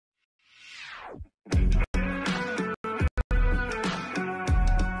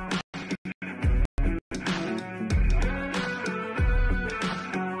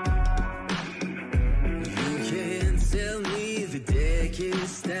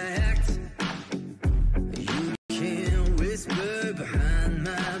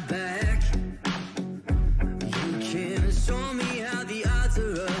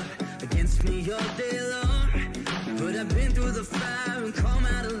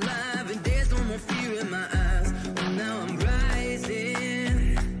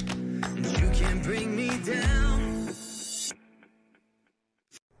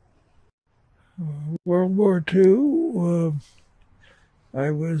War II.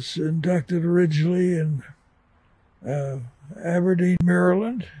 I was inducted originally in Aberdeen,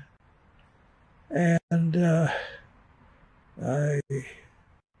 Maryland, and I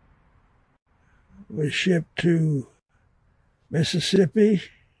was shipped to Mississippi,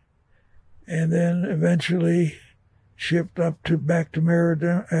 and then eventually shipped back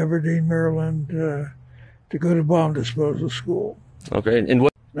to Aberdeen, Maryland, to go to bomb disposal school. Okay, and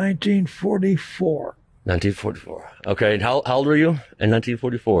what? 1944. 1944. Okay, and how old were you in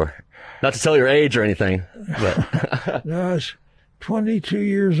 1944? Not to tell your age or anything, but No, I was 22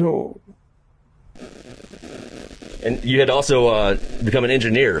 years old. And you had also become an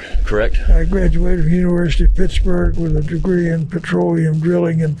engineer, correct? I graduated from the University of Pittsburgh with a degree in petroleum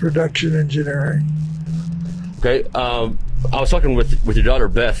drilling and production engineering. Okay. I was talking with your daughter,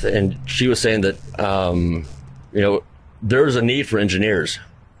 Beth, and she was saying that, there was a need for engineers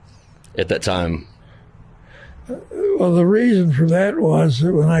at that time. Well, the reason for that was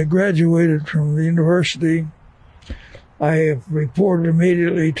that when I graduated from the university, I reported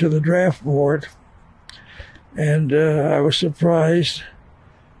immediately to the draft board, and I was surprised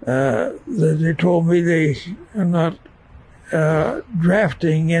that they told me they are not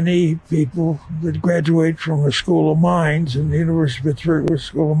drafting any people that graduate from a school of mines, and the University of Pittsburgh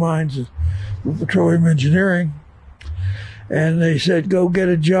School of Mines is for petroleum engineering. And they said, go get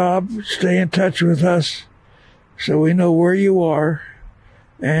a job, stay in touch with us so we know where you are,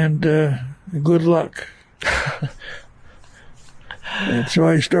 and good luck. And so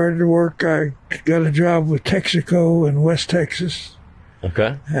I started to work. I got a job with Texaco in West Texas.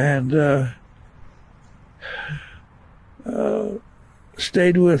 Okay. And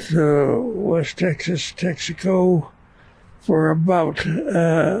stayed with West Texas, Texaco for about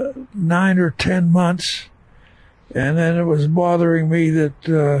 9 or 10 months. And then it was bothering me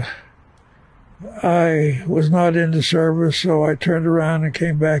that I was not in the service, so I turned around and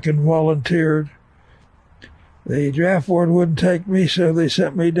came back and volunteered. The draft board wouldn't take me, so they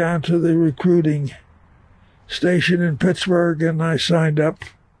sent me down to the recruiting station in Pittsburgh, and I signed up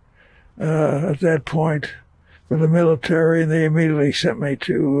at that point for the military, and they immediately sent me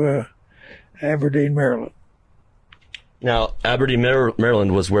to Aberdeen, Maryland. Now, Aberdeen,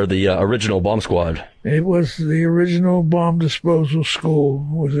 Maryland was where the original bomb squad. It was the original bomb disposal school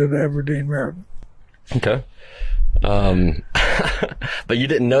was at Aberdeen, Maryland. Okay. But you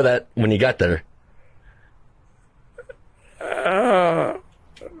didn't know that when you got there.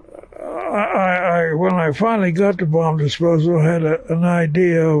 When I finally got to bomb disposal, I had an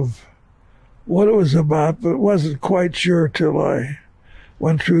idea of what it was about, but wasn't quite sure till I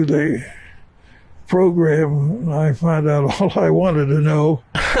went through the program and I found out all I wanted to know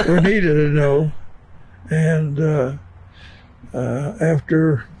or needed to know. And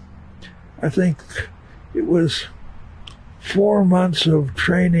after, I think it was 4 months of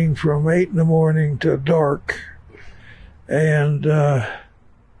training from 8 in the morning to dark, and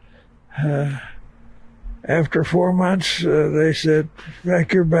after 4 months, they said,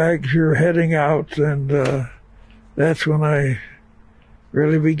 pack your bags, you're heading out. And that's when I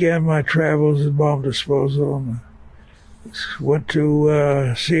really began my travels in bomb disposal. And went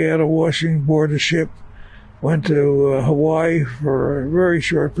to Seattle, Washington, boarded a ship, went to Hawaii for a very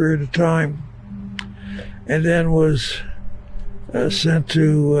short period of time, and then was sent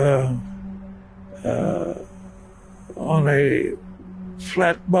to on a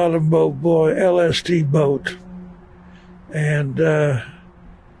flat-bottom boat, LST boat, and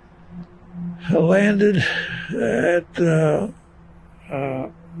landed at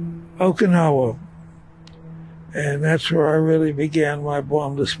Okinawa, and that's where I really began my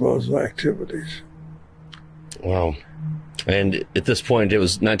bomb disposal activities. Wow. And at this point, it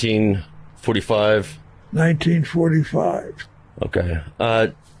was 1945? 1945. Okay.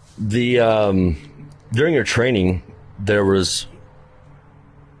 During your training, there was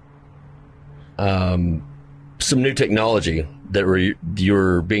some new technology that you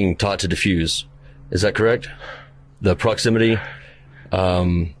were being taught to defuse. Is that correct? The proximity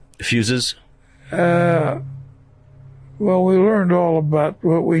fuses? Well, we learned all about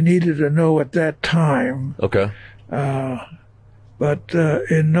what we needed to know at that time. Okay. But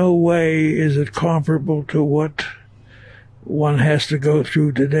in no way is it comparable to what one has to go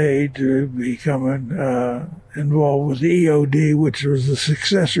through today to become involved with EOD, which was the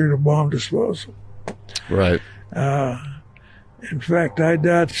successor to bomb disposal. Right. In fact, I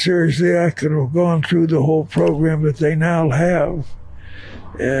doubt seriously I could have gone through the whole program that they now have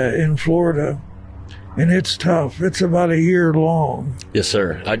in Florida. And it's tough. It's about a year long. Yes,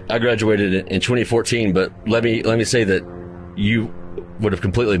 sir. I graduated in 2014, but let me say that you would have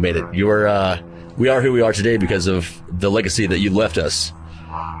completely made it. You were we are who we are today because of the legacy that you left us.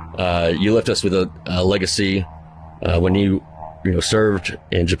 You left us with a legacy when you served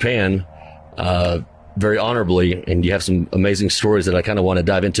in Japan very honorably, and you have some amazing stories that I kind of want to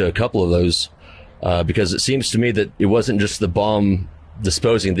dive into a couple of those because it seems to me that it wasn't just the bomb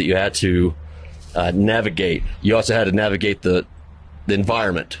disposing that you had to navigate. You also had to navigate the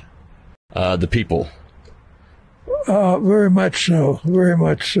environment, the people. Very much so, very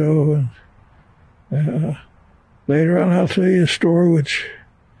much so. And, later on, I'll tell you a story which,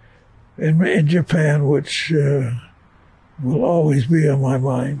 in Japan, which will always be on my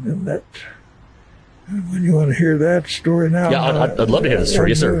mind. And that, when you want to hear that story now, yeah, I'd love to hear the story.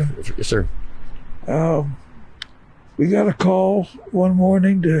 Yes, sir. Yes, sir. We got a call one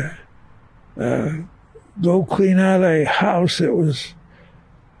morning to go clean out a house that was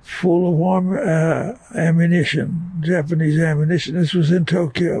full of ammunition, Japanese ammunition. This was in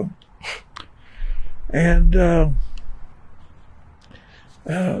Tokyo. And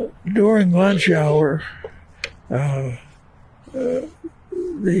during lunch hour, the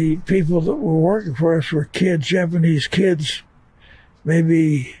people that were working for us were kids, Japanese kids,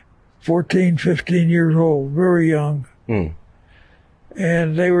 maybe 14, 15 years old, very young. Mm.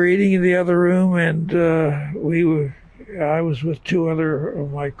 And they were eating in the other room, and I was with two other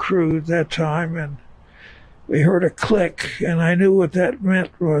of my crew at that time, and we heard a click, and I knew what that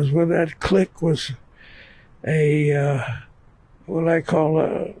meant was, well, that click was what I call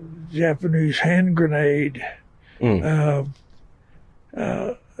a Japanese hand grenade. Mm.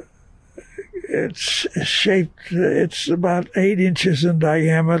 It's shaped, it's about 8 inches in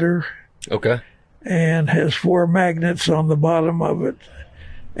diameter. Okay. And has 4 magnets on the bottom of it.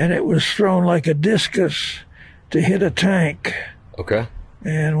 And it was thrown like a discus to hit a tank. Okay.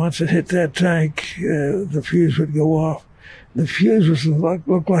 And once it hit that tank, the fuse would go off. The fuse was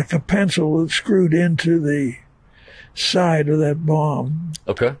looked like a pencil that screwed into the side of that bomb.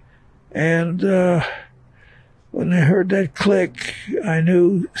 Okay. And when I heard that click, I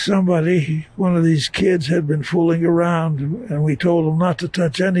knew somebody, one of these kids, had been fooling around, and we told them not to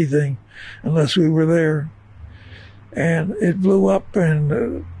touch anything unless we were there. And it blew up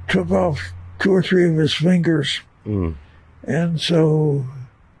and took off 2 or 3 of his fingers. Mm. And so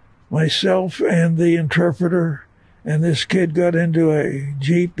myself and the interpreter and this kid got into a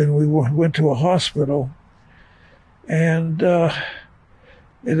Jeep, and we went to a hospital. And in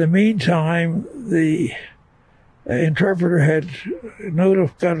the meantime, the interpreter had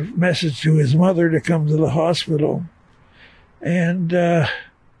got a message to his mother to come to the hospital. And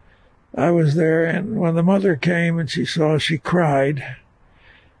I was there, and when the mother came and she saw, she cried.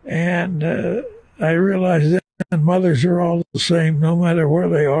 And I realized that mothers are all the same, no matter where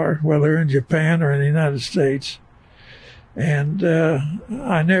they are, whether in Japan or in the United States. And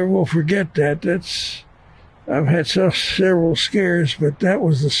I never will forget that. I've had several scares, but that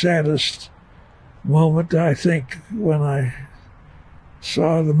was the saddest moment, I think, when I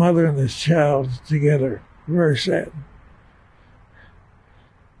saw the mother and this child together. Very sad.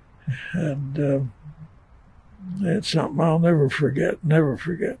 And it's something I'll never forget, never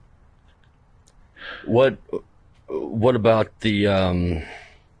forget. What about the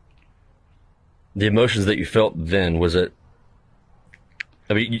emotions that you felt then? Was it,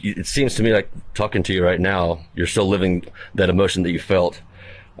 I mean, it seems to me like, talking to you right now, you're still living that emotion that you felt,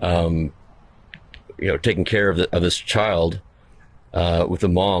 taking care of this child with the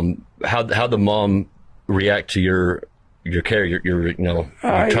mom. How the mom react to your care? You're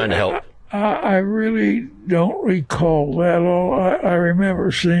trying to help. I really don't recall that all. I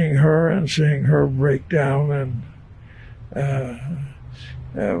remember seeing her break down, and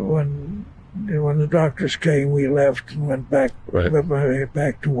when the doctors came, we left and went back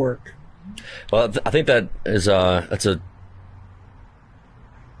back to work. Well, I think that is that's a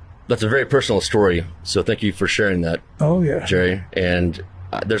very personal story. So thank you for sharing that. Oh yeah, Jerry. And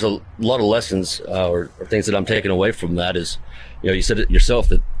there's a lot of lessons or things that I'm taking away from that. Is, you said it yourself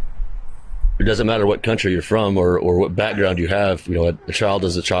that it doesn't matter what country you're from or what background you have. A child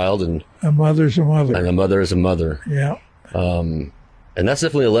is a child, and a mother's a mother, and a mother is a mother. Yeah. And that's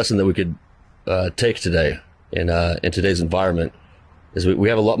definitely a lesson that we could take today in today's environment. Is we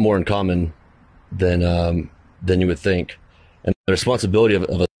have a lot more in common than you would think, and the responsibility of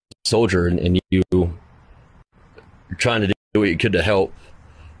a soldier and you trying to do what you could to help.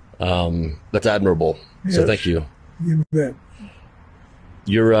 That's admirable. Yes. So thank you. You bet.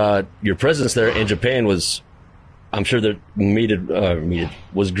 Your presence there in Japan was, I'm sure that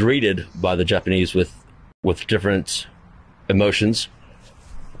was greeted by the Japanese with different emotions.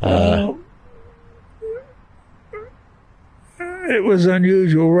 it was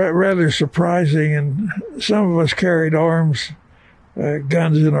unusual, rather surprising, and some of us carried arms,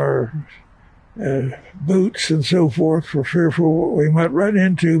 guns in our boots and so forth, for fearful what we might run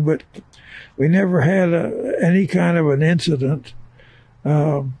into, but we never had any kind of an incident.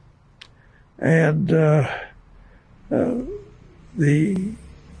 The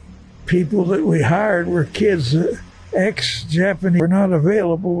people that we hired were kids, ex-Japanese, were not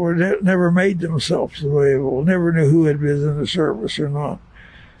available, or never made themselves available, never knew who had been in the service or not.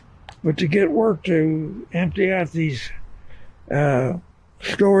 But to get work to empty out these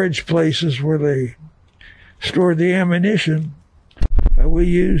storage places where they stored the ammunition, we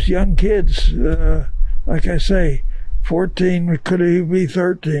used young kids, like I say, 14, could even be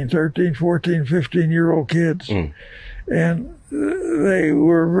 13, 14, 15-year-old kids. And they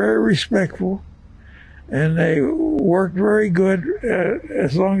were very respectful, and they worked very good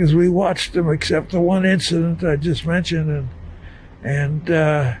as long as we watched them, except the one incident I just mentioned. And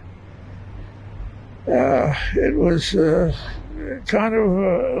it was kind of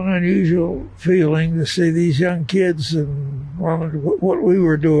an unusual feeling to see these young kids and what we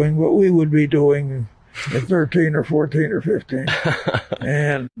were doing, what we would be doing at 13 or 14 or 15.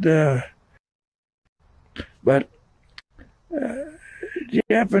 And but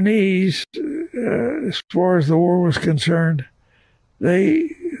Japanese, as far as the war was concerned,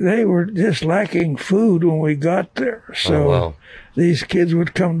 they were just lacking food when we got there. So these kids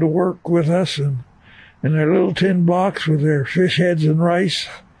would come to work with us and in their little tin box with their fish heads and rice,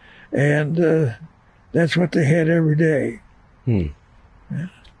 and that's what they had every day. Yeah.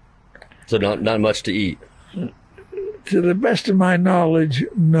 So not much to eat. To the best of my knowledge,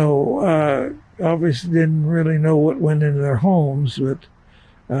 no. Obviously didn't really know what went into their homes, but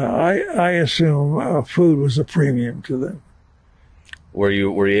I assume food was a premium to them. Were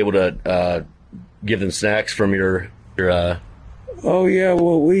you able to give them snacks from your Oh yeah,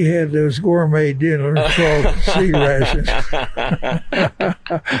 well we had those gourmet dinners called sea rations.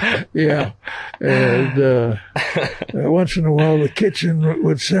 Yeah, and once in a while the kitchen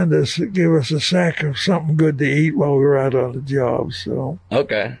would give us a sack of something good to eat while we were out on the job. So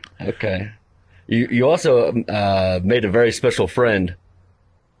okay. You also made a very special friend.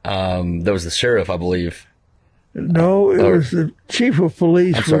 That was the sheriff, I believe. No, it was the chief of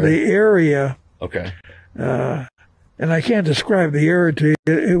police for the area. Okay. And I can't describe the area to you.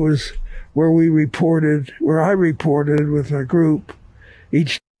 It was where I reported with a group.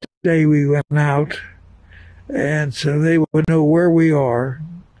 Each day we went out, and so they would know where we are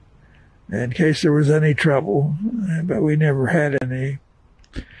in case there was any trouble, but we never had any.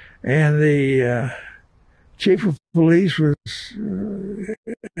 And the chief of police we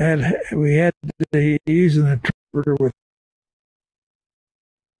had to use an interpreter with.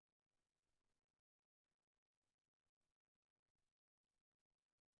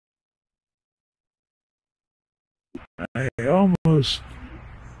 I almost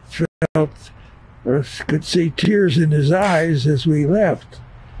felt or could see tears in his eyes as we left.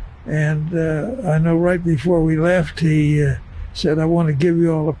 And I know right before we left, he said, "I want to give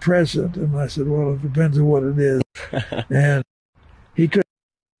you all a present." And I said, "Well, it depends on what it is." And he took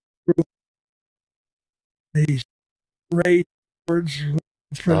these raised words,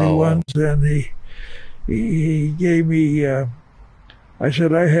 pretty ones, and he gave me, I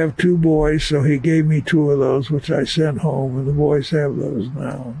said, "I have 2 boys," so he gave me 2 of those, which I sent home, and the boys have those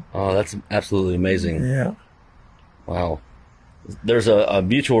now. Oh, that's absolutely amazing. Yeah. Wow. There's a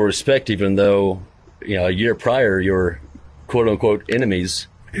mutual respect, even though, a year prior, you're quote unquote enemies.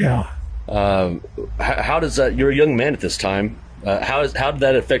 Yeah. How does that, you're a young man at this time, how did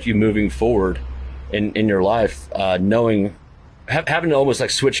that affect you moving forward in your life, having to almost like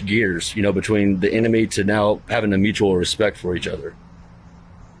switch gears, between the enemy to now having a mutual respect for each other?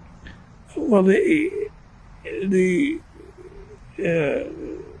 Well, the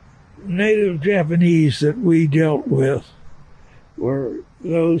native Japanese that we dealt with were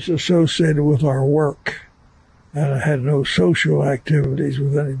those associated with our work. And I had no social activities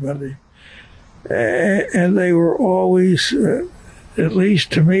with anybody. And they were always, at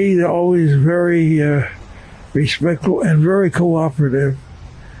least to me, always very respectful and very cooperative.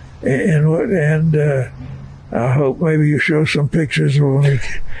 And I hope maybe you show some pictures when we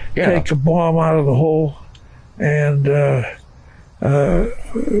take a bomb out of the hole. And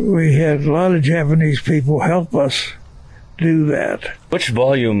we had a lot of Japanese people help us do that. Which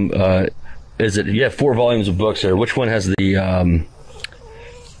volume is it? You have 4 volumes of books there. Which one has the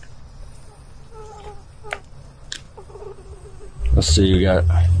let's see, you got,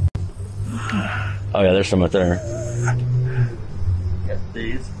 oh yeah, there's some right there. Got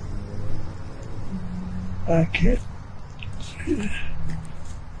these. I can't Is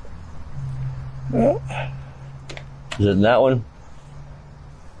it in that one?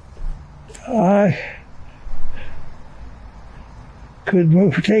 I could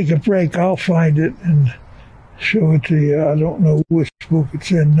take a break. I'll find it and show it to you. I don't know which book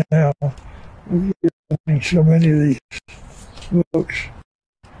it's in now. We're getting so many of these books.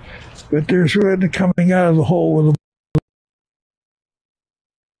 But there's one coming out of the hole with a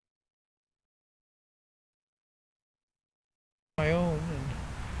my own,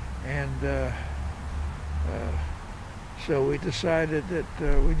 and so we decided that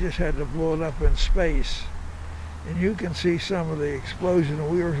we just had to blow it up in space. And you can see some of the explosion.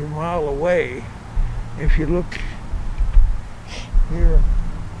 We were a mile away. If you look here,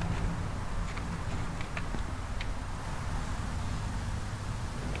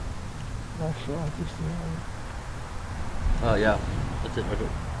 Oh yeah, that's it. Okay.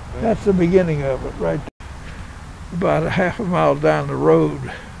 That's the beginning of it, right there. About a half a mile down the road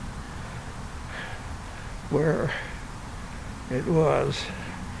where it was.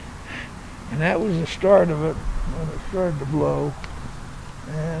 And that was the start of it when it started to blow.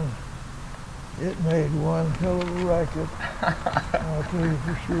 And it made one hell of a racket. I'll tell you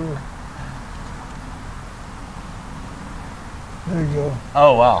for sure. There you go.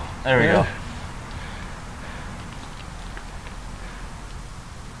 Oh wow, there we go.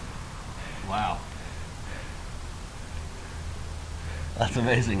 Wow. That's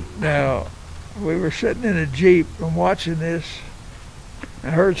amazing. Now, we were sitting in a Jeep and watching this.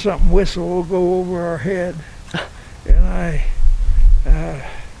 I heard something whistle go over our head, and I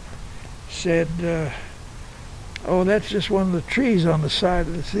said, oh, that's just one of the trees on the side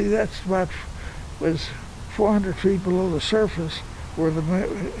of the sea. That's was 400 feet below the surface, where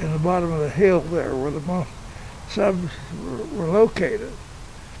in the bottom of the hill there, where the subs were located.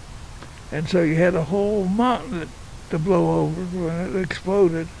 And so you had a whole mountain to blow over when it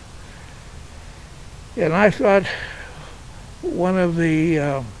exploded. And I thought one of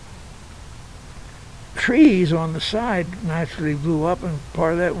the trees on the side naturally blew up, and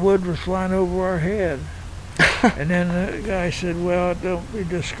part of that wood was flying over our head. And then the guy said, well, don't be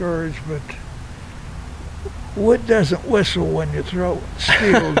discouraged, but wood doesn't whistle when you throw it.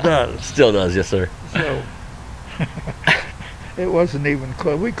 Steel does. Still does, yes, sir. So it wasn't even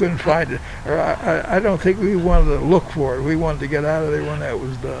close. We couldn't find it. Or I don't think we wanted to look for it. We wanted to get out of there when that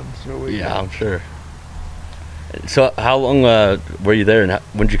was done. So we yeah, I'm sure. So how long were you there, and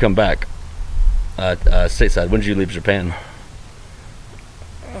when did you come back? Stateside. When did you leave Japan?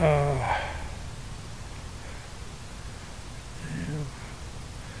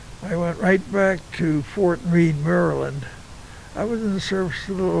 I went right back to Fort Meade, Maryland. I was in the service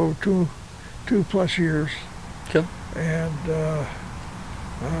a little over two plus years. Okay. And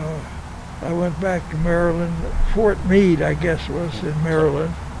I went back to Maryland. Fort Meade, I guess, was in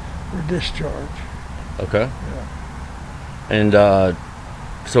Maryland for discharge. Okay. Yeah. And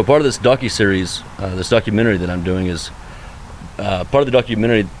so part of this docuseries, this documentary that I'm doing is part of the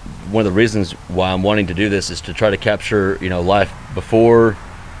documentary. One of the reasons why I'm wanting to do this is to try to capture, life before,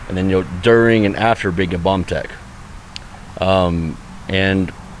 and then during and after being a bomb tech. And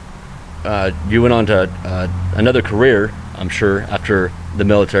you went on to another career, I'm sure, after the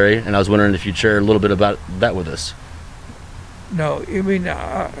military, and I was wondering if you'd share a little bit about that with us. No, you mean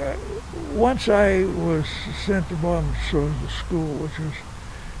once I was sent to bomb disposal school, which was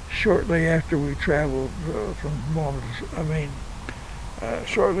shortly after we traveled from bomb.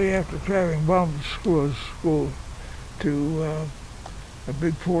 Shortly after traveling bomb school to a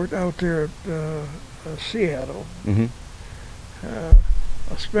big port out there at Seattle. Mm-hmm. I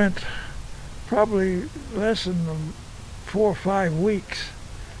spent probably less than 4 or 5 weeks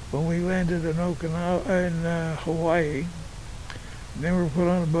when we landed in Hawaii. And then we were put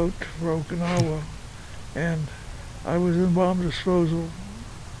on a boat for Okinawa, and I was in bomb disposal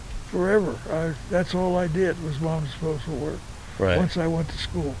forever. That's all I did was bomb disposal work. Right. Once I went to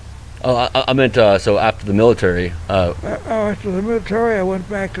school. Oh, I meant so after the military. After the military, I went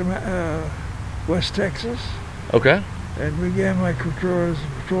back to West Texas. Okay. And began my career as a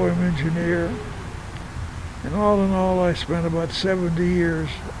petroleum engineer. And all in all, I spent about 70 years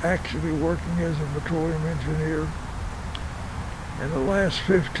actually working as a petroleum engineer. And the last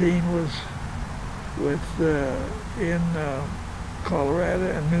 15 was in Colorado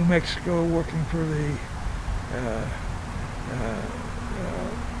and New Mexico, working for the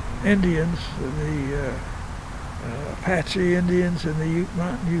Indians, the Apache Indians and the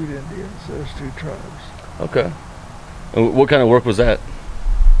Mountain Ute Indians, those two tribes. Okay. And what kind of work was that?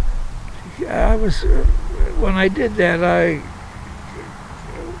 I was, when I did that,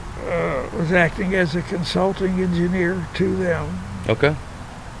 was acting as a consulting engineer to them. Okay.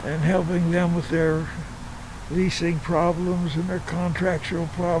 And helping them with their leasing problems and their contractual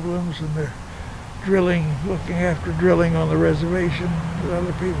problems and their drilling, looking after drilling on the reservation that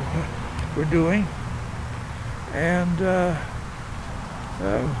other people were doing. And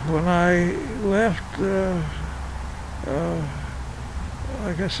when I left,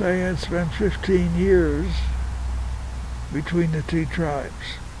 like I say, I'd spent 15 years between the two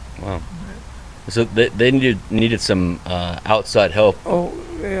tribes. Wow. So they needed some outside help. Oh,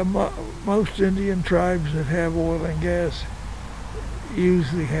 yeah, most Indian tribes that have oil and gas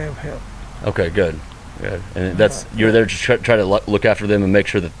usually have help. Okay, good. And that's you were there to try to look after them and make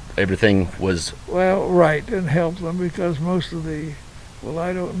sure that everything was... Well, right, and help them, because most of the... Well,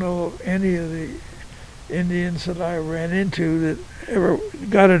 I don't know of any of the Indians that I ran into that ever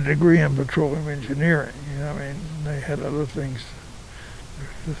got a degree in petroleum engineering. You know, I mean, they had other things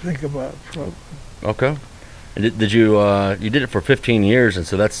to think about. Probably. Okay. And did you you did it for 15 years, and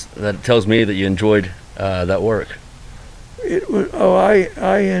so that tells me that you enjoyed that work. It was,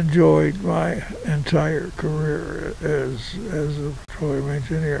 I enjoyed my entire career as a petroleum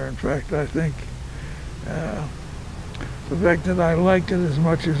engineer. In fact, I think the fact that I liked it as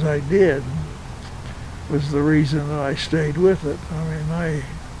much as I did was the reason that I stayed with it. I mean, I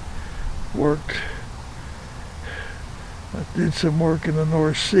did some work in the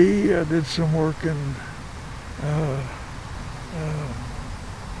North Sea. I did some work in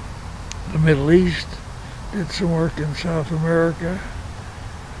the Middle East. Did some work in South America.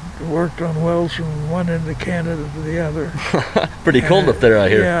 Worked on wells from one end of Canada to the other. Pretty cold up there, I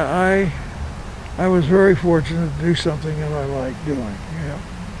hear. Yeah, I was very fortunate to do something that I liked doing. Yeah.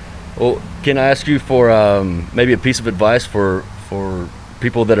 Well, can I ask you for maybe a piece of advice for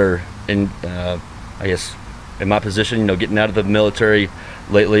people that are in, I guess, in my position, you know, getting out of the military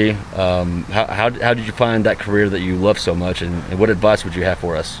lately? How did you find that career that you love so much, and what advice would you have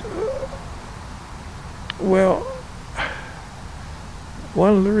for us? Well,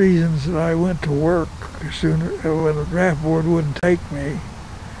 one of the reasons that I went to work sooner when the draft board wouldn't take me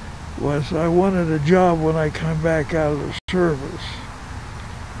was I wanted a job when I come back out of the service.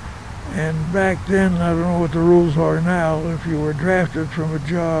 And back then, I don't know what the rules are now, if you were drafted from a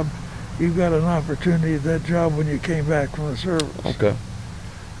job, you got an opportunity at that job when you came back from the service. Okay.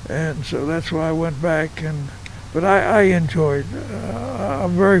 And so that's why I went back, but I enjoyed.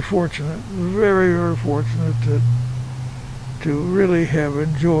 I'm very fortunate, very, very fortunate to really have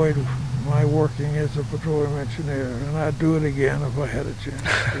enjoyed my working as a petroleum engineer, and I'd do it again if I had a chance.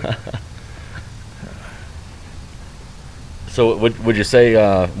 So would you say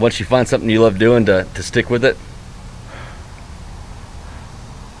once you find something you love doing to stick with it?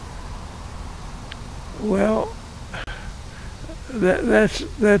 Well,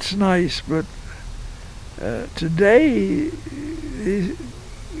 that's nice, but today these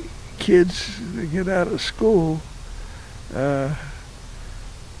kids that get out of school,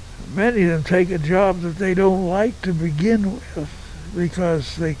 many of them take a job that they don't like to begin with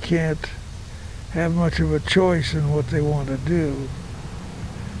because they can't have much of a choice in what they want to do.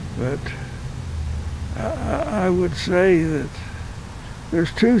 But I would say that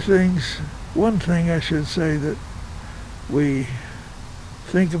there's two things. One thing I should say that we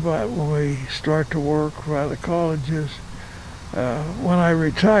think about when we start to work out of college is when I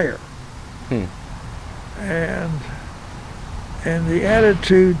retire. And the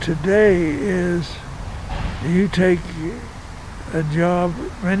attitude today is you take a job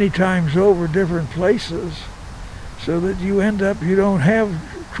many times over different places so that you end up, you don't have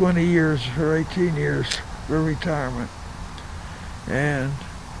 20 years or 18 years for retirement.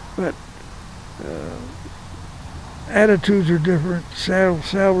 But attitudes are different,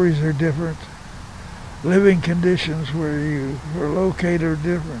 salaries are different, living conditions where you are located are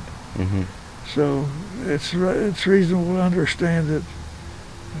different. Mm-hmm. So it's reasonable to understand that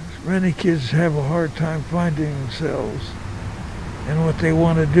many kids have a hard time finding themselves and what they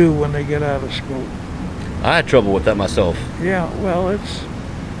want to do when they get out of school. I had trouble with that myself. Yeah, well, it's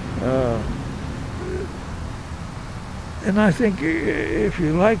and I think if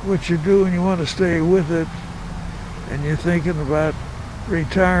you like what you do and you want to stay with it and you're thinking about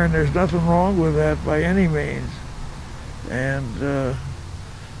retiring, there's nothing wrong with that by any means. And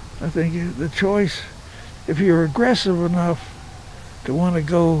I think the choice, if you're aggressive enough to want to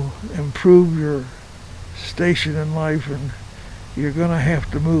go improve your station in life, and you're going to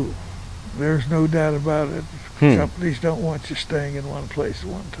have to move. There's no doubt about it. Companies don't want you staying in one place at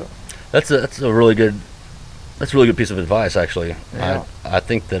one time. That's a really good piece of advice, actually. Yeah. I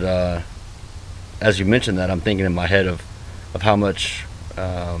think that as you mentioned that, I'm thinking in my head of how much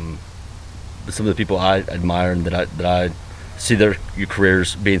some of the people I admire and that I see their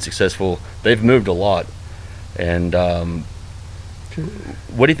careers being successful, they've moved a lot. And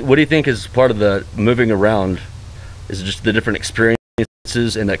what do you think is part of the moving around? Is it just the different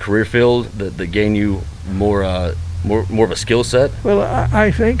experiences in that career field that gain you more of a skill set? Well,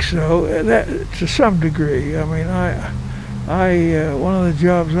 I think so. That to some degree. I mean, one of the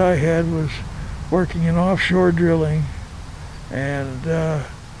jobs I had was working in offshore drilling, and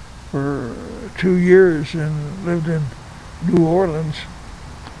for 2 years, and lived in New Orleans,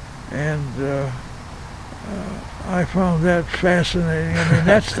 and I found that fascinating. I mean,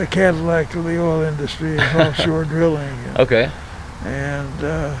 that's the Cadillac of the oil industry, is offshore drilling. Okay. And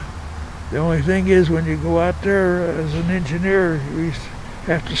the only thing is, when you go out there as an engineer, you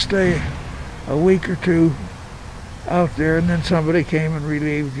have to stay a week or two out there, and then somebody came and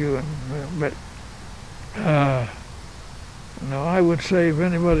relieved you. But no, I would say if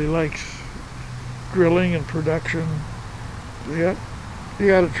anybody likes drilling and production, you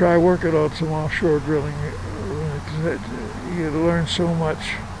got to try working on some offshore drilling. You learn so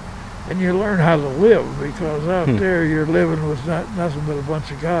much, and you learn how to live, because out there you're living with nothing but a bunch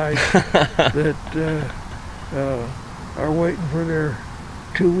of guys that are waiting for their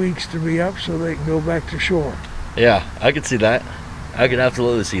 2 weeks to be up so they can go back to shore. Yeah, I could see that. I could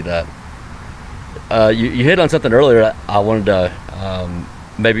absolutely see that. You hit on something earlier. I wanted to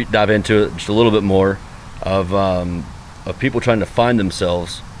maybe dive into it just a little bit more of people trying to find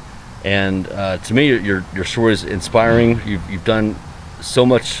themselves. And to me, your story is inspiring. You've done so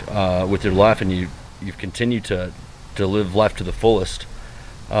much with your life, and you've continued to live life to the fullest.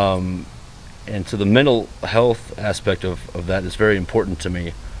 And so the mental health aspect of that is very important to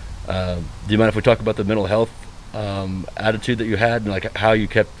me. Do you mind if we talk about the mental health attitude that you had, and like how you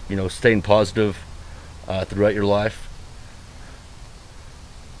kept staying positive throughout your life?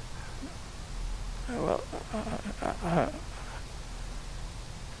 Well,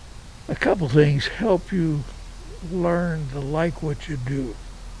 a couple things help you learn to like what you do.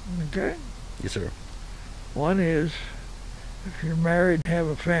 Okay? Yes, sir. One is, if you're married, have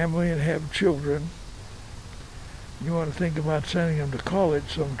a family, and have children, you want to think about sending them to college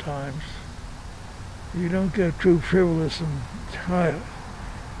sometimes. You don't get too frivolous and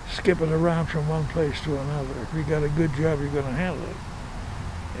skipping around from one place to another. If you got a good job, you're going to handle it.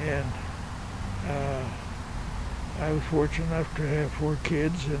 And I was fortunate enough to have 4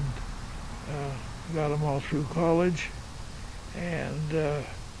 kids, and got them all through college. And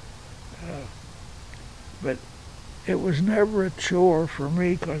but it was never a chore for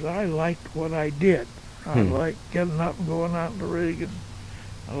me, because I liked what I did. I liked getting up and going out in the rig, and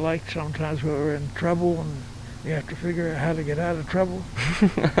I liked sometimes when we were in trouble and you have to figure out how to get out of trouble.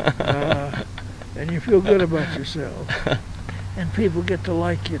 And you feel good about yourself. And people get to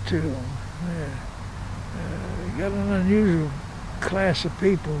like you too. You got an unusual class of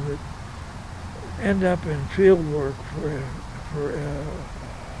people that end up in field work for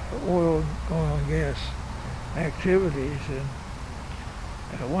oil and gas activities. And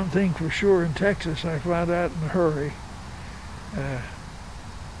one thing for sure in Texas, I found out in a hurry,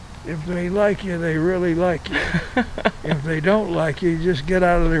 if they like you, they really like you. If they don't like you, just get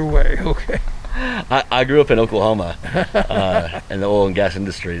out of their way, okay? I grew up in Oklahoma in the oil and gas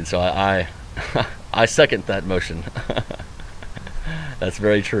industry, and so I second that motion. That's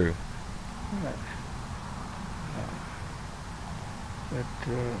very true. But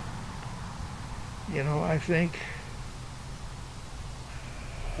I think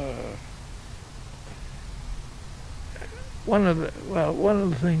one of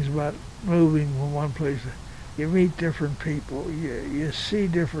the things about moving from one place, you meet different people, you see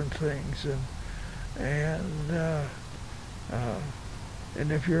different things, and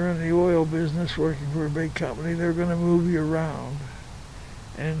if you're in the oil business working for a big company, they're going to move you around,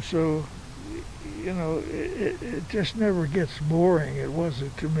 and so it just never gets boring. It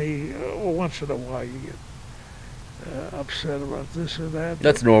wasn't to me. Once in a while you get upset about this or that.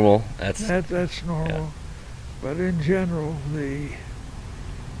 That's normal. That's normal. Yeah. But in general, the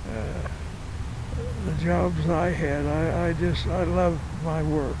jobs I had, I loved my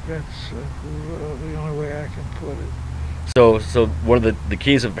work. That's the only way I can put it. So one of the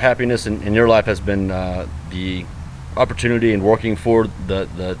keys of happiness in your life has been the opportunity and working for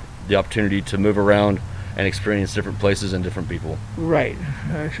the opportunity to move around and experience different places and different people. Right.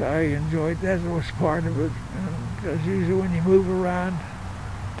 I enjoyed that. It was part of it. Because usually when you move around,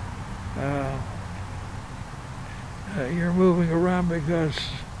 you're moving around because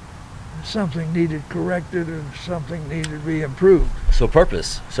something needed corrected or something needed to be improved. So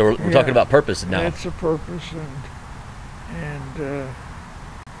purpose. So we're talking about purpose now. That's a purpose, and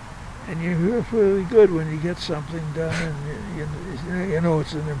and you feel really good when you get something done, and you know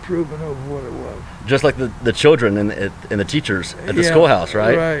it's an improvement over what it was. Just like the children and the teachers at the schoolhouse,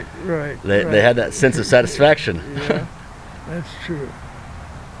 right? Right. They had that sense of satisfaction. Yeah, that's true.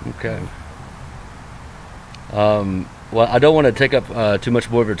 Okay. Well, I don't want to take up too much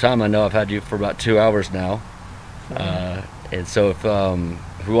more of your time. I know I've had you for about 2 hours now, and so if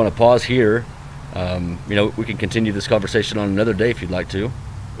we want to pause here, we can continue this conversation on another day if you'd like to.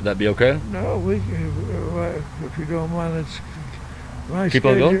 Would that be okay? No, we can, if you don't mind. It's my keep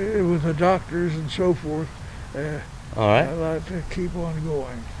on schedule going with the doctors and so forth. All right. I like to keep on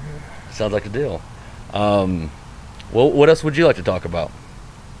going. Sounds like a deal. Well, what else would you like to talk about?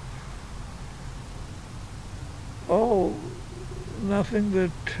 Oh, nothing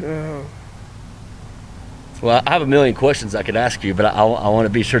that. Well, I have a million questions I could ask you, but I want to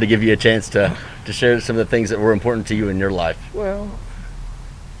be sure to give you a chance to share some of the things that were important to you in your life. Well,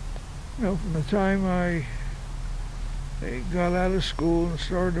 from the time I got out of school and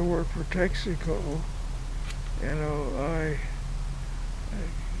started to work for Texaco,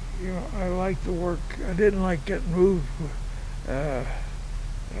 I liked the work. I didn't like getting moved when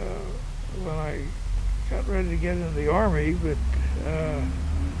I got ready to get into the Army, but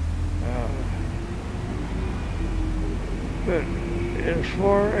as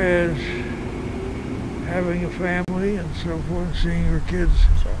far as having a family and so forth, seeing your kids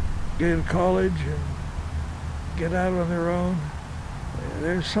get to college and get out on their own,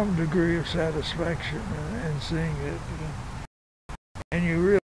 there's some degree of satisfaction in seeing it. And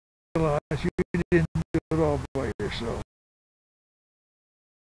you realize you didn't do it all by yourself.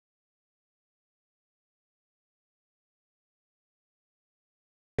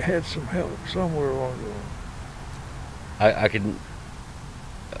 You had some help somewhere along the way. I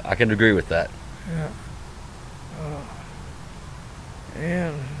can agree with that. Yeah.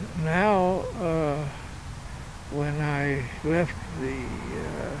 And now, when I left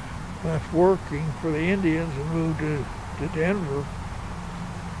working for the Indians and moved to Denver,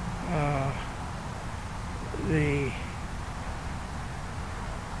 the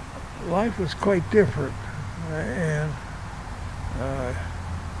life was quite different, and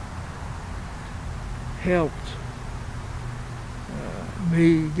helped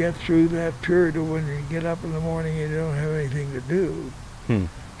me get through that period of when you get up in the morning and you don't have anything to do.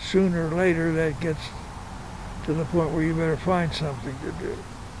 Sooner or later that gets to the point where you better find something to do.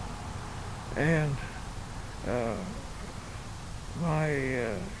 And my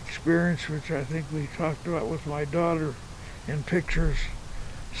experience, which I think we talked about with my daughter in pictures,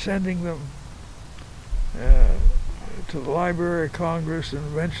 sending them to the Library of Congress and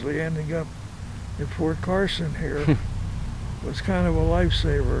eventually ending up at Fort Carson here, was kind of a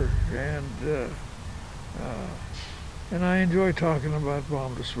lifesaver, and I enjoy talking about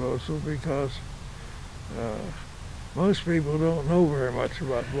bomb disposal because most people don't know very much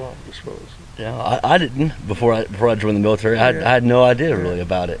about bomb disposal. Yeah, I didn't before I joined the military. I had no idea really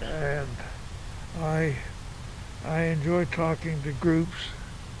about it. And I enjoy talking to groups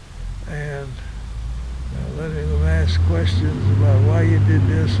and letting them ask questions about why you did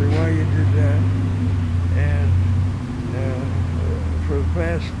this or why you did that. And for the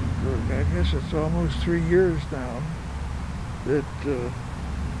past, I guess it's almost 3 years now, that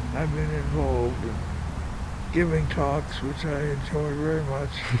I've been involved in giving talks, which I enjoy very much.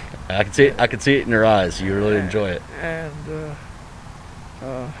 I can see it in your eyes. You really enjoy it.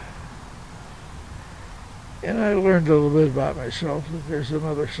 And I learned a little bit about myself, that there's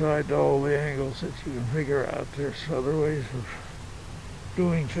another side to all the angles that you can figure out. There's other ways of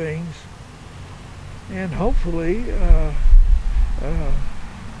doing things. And hopefully,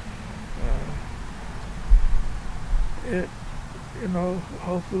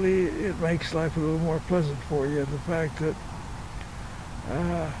 hopefully it makes life a little more pleasant for you. The fact that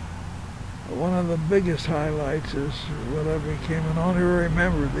one of the biggest highlights is when I became an honorary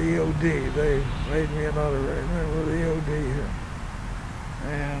member of the EOD. They made me an honorary member of the EOD here.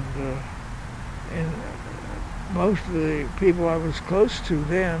 And most of the people I was close to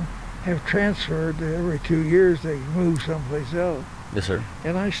then have transferred. Every 2 years they move someplace else. Yes, sir.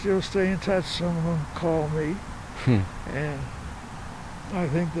 And I still stay in touch. Some of them call me. And I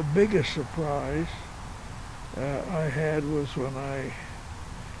think the biggest surprise I had was when I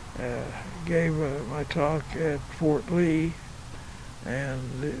gave my talk at Fort Lee, and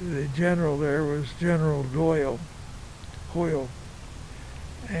the general there was General Hoyle.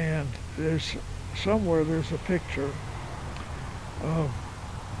 And somewhere there's a picture of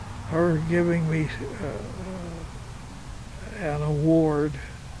her giving me an award,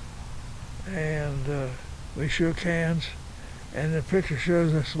 and we shook hands, and the picture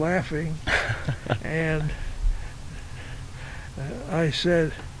shows us laughing. And I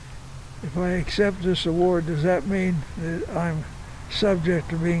said, if I accept this award, does that mean that I'm subject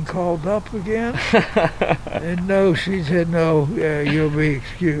to being called up again? And no, she said, no, you'll be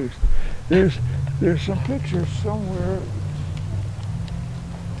excused. There's some pictures somewhere.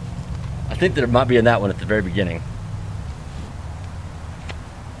 I think there might be in that one at the very beginning.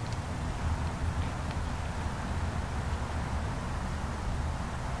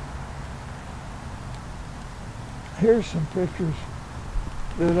 Here's some pictures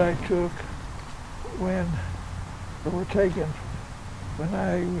that I took were taken when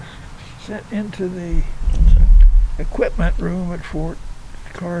I was sent into the equipment room at Fort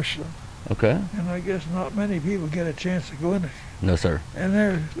Carson. Okay. And I guess not many people get a chance to go in there. No, sir. And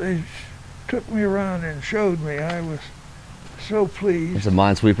they took me around and showed me. I was so pleased. It's a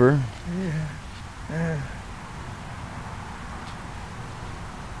minesweeper. Yeah.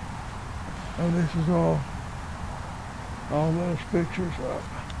 Oh, this is all those pictures.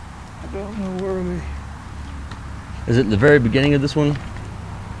 I don't know where they... Is it the very beginning of this one? I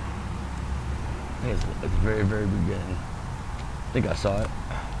think it's the very, very beginning. I think I saw it.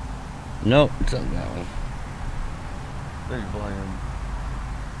 Nope, it's on that one. Very volume.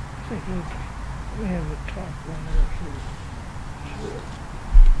 I think we have the top one there too.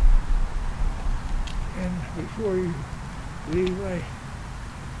 And before you leave,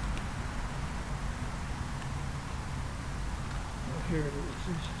 here it is.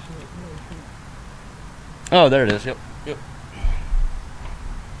 This is it right here. Oh, there it is. Yep.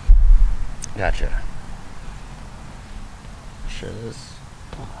 Gotcha. Share this.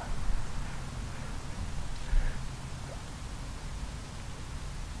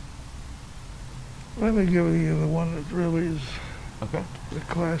 Let me give you the one that really is Okay. the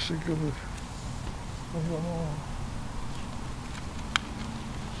classic of them all.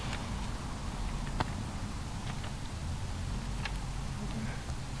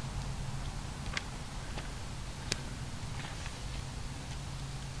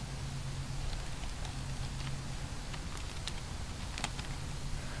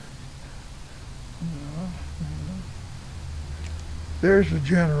 There's the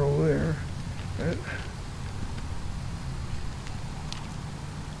general there. If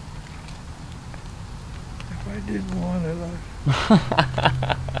I didn't want it,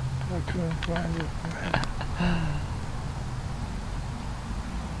 I couldn't find it.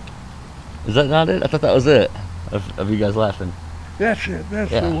 Is that not it? I thought that was it. Of you guys laughing. That's it. That's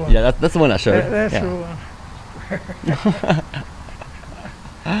Yeah. the one. Yeah, that's the one I showed. That's yeah. the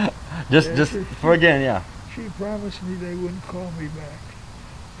one. just for again, yeah. She promised me they wouldn't call me back.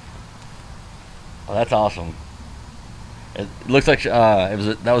 Oh, that's awesome. It looks like that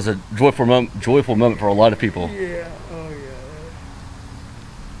was a joyful moment for a lot of people. Yeah. Oh yeah.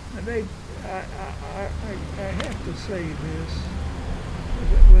 And I have to say this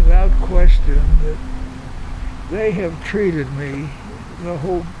without question that they have treated me, the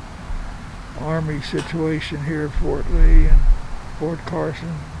whole Army situation here at Fort Lee and Fort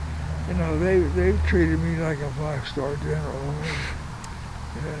Carson. You know, they've treated me like a 5-star general.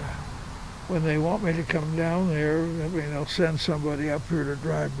 When they want me to come down there, I mean, they'll send somebody up here to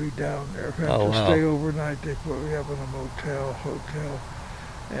drive me down there. If I have to stay overnight, they put me up in a hotel.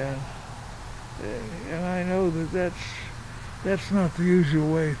 And I know that's not the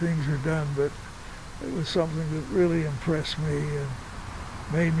usual way things are done, but it was something that really impressed me and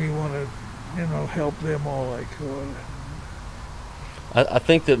made me want to, help them all I could. I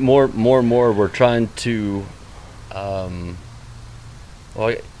think that more and more we're trying to, around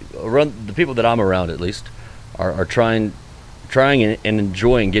the people that I'm around at least, are trying and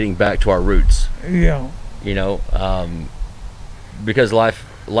enjoying getting back to our roots. Yeah. Because life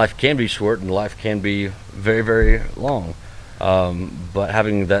can be short and life can be very, very long. But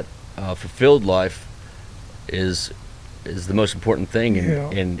having that fulfilled life is the most important thing,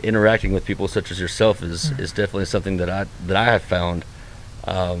 and interacting with people such as yourself is definitely something that I have found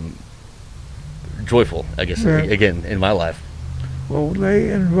joyful, I guess, again, in my life. Well,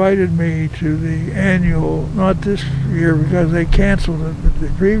 they invited me to the annual, not this year because they canceled it, but the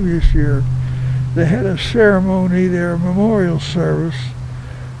previous year, they had a ceremony there, a memorial service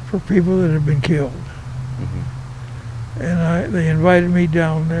for people that had been killed. Mm-hmm. And they invited me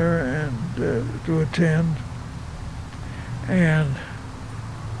down there and to attend. And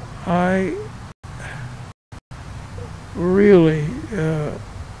I really,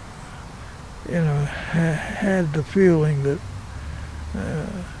 had the feeling that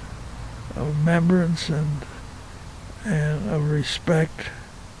of remembrance and of respect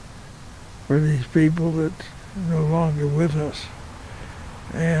for these people that no longer with us.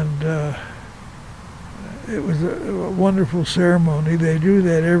 And it was a wonderful ceremony. They do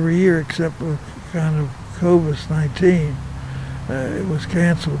that every year except with kind of COVID-19. It was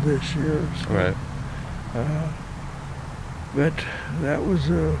canceled this year. So, Right. but that was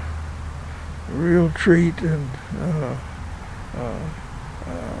a real treat, and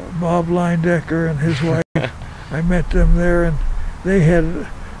Bob Leindecker and his wife, I met them there, and they had,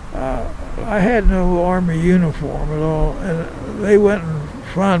 I had no Army uniform at all, and they went and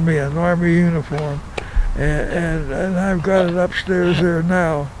found me an Army uniform, and I've got it upstairs there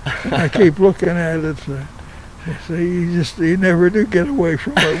now. I keep looking at it. So you never do get away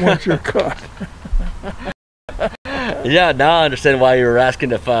from it once you're caught. Yeah, now I understand why you were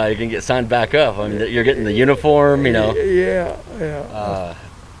asking if you can get signed back up. I mean, you're getting the uniform, you know. Yeah.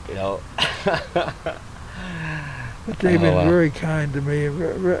 You know. But they've been very kind to me.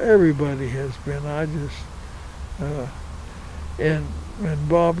 Everybody has been. I just, and when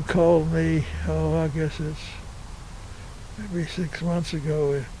Bob called me, I guess it's maybe 6 months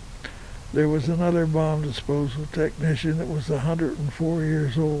ago, there was another bomb disposal technician that was 104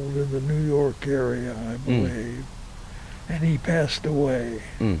 years old in the New York area, I believe. And he passed away.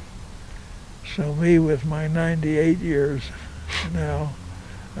 So me, with my 98 years now,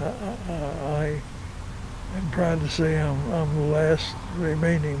 I'm proud to say I'm the last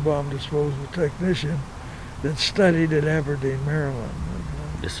remaining bomb disposal technician that studied at Aberdeen, Maryland.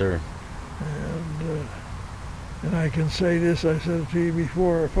 Yes, sir. And I can say this, I said it to you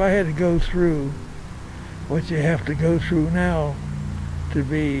before, if I had to go through what you have to go through now to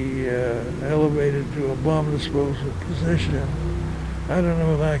be elevated to a bomb disposal position, I don't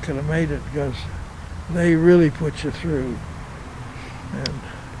know if I could have made it, because they really put you through. And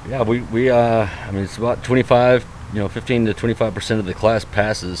yeah, I mean, it's about 25, 15 to 25% of the class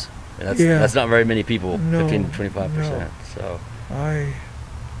passes. And that's not very many people, no, 15 to 25%. No. So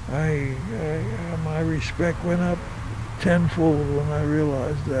my respect went up tenfold when I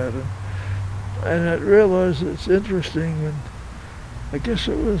realized that, and I realized it's interesting when, I guess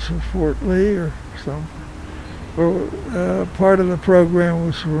it was Fort Lee or something, where part of the program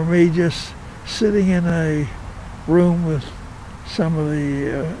was for me just sitting in a room with some of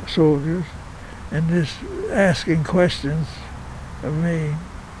the soldiers and just asking questions of me,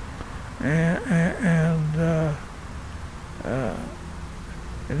 and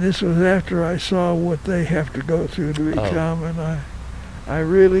this was after I saw what they have to go through to become, and I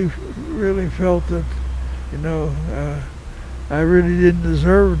really felt that, I really didn't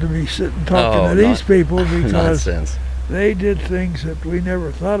deserve to be sitting talking to these people, because nonsense. They did things that we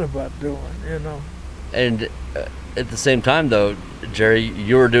never thought about doing, And at the same time, though, Jerry,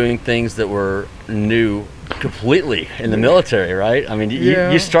 you were doing things that were new completely in the military, right? I mean,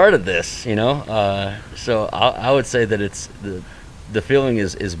 you started this, so I would say that it's the feeling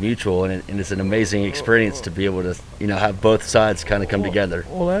is mutual, and it's an amazing experience to be able to, have both sides kind of come together.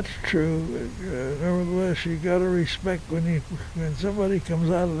 Well, that's true. Nevertheless, you got to respect when somebody comes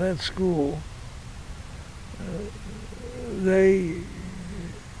out of that school. They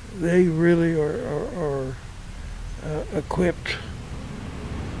really are equipped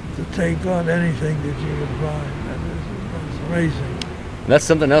to take on anything that you can find. That's amazing. And that's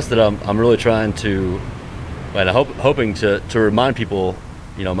something else that I'm really trying to, and hoping to remind people,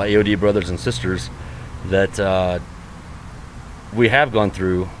 my EOD brothers and sisters, that we have gone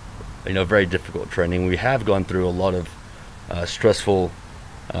through, very difficult training. We have gone through a lot of stressful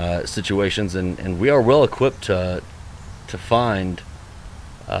situations, and we are well equipped to find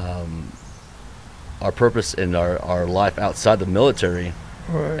our purpose in our life outside the military.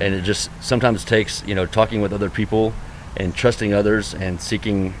 Right. And it just sometimes takes, talking with other people and trusting others and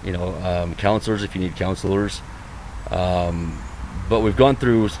seeking, counselors if you need counselors. But we've gone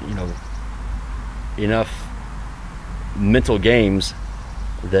through, enough mental games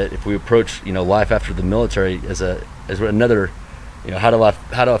that if we approach, life after the military as another, how do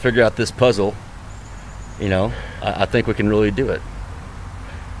I figure out this puzzle? I think we can really do it.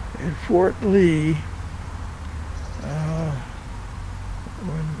 In Fort Lee,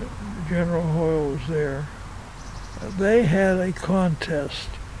 when General Hoyle was there, they had a contest,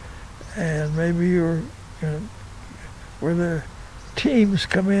 and maybe where the teams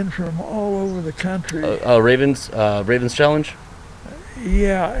come in from all over the country. Ravens Challenge?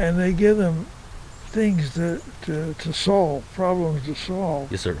 Yeah, and they give them things to solve, problems to solve.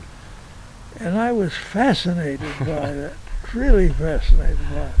 Yes, sir. And I was fascinated by that, really fascinated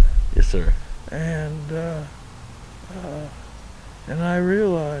by it. Yes, sir. And I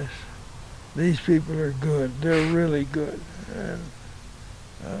realized these people are good. They're really good. And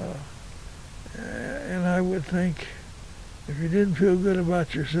would think if you didn't feel good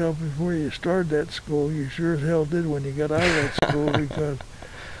about yourself before you started that school, you sure as hell did when you got out of that school, because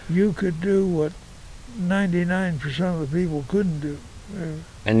you could do what 99% of the people couldn't do.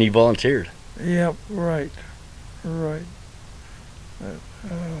 And you volunteered. Yep, right, right.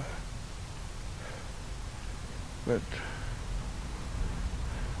 But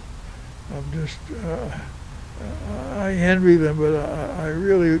I'm just, I envy them, but I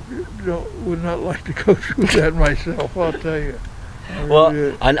really would not like to go through that myself, I'll tell you.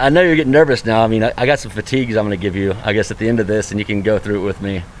 Well, I know you're getting nervous now. I mean, I got some fatigues I'm going to give you, I guess, at the end of this, and you can go through it with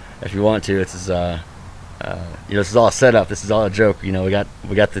me if you want to. This is, this is all a setup. This is all a joke. We got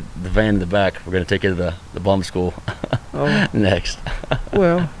the van in the back. We're going to take you to the bomb school next.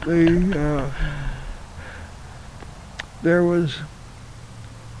 Well, there was,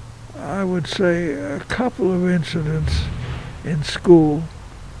 I would say, a couple of incidents in school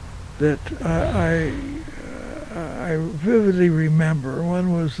that I vividly remember.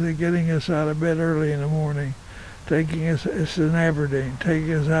 One was getting us out of bed early in the morning, taking us, it's in Aberdeen,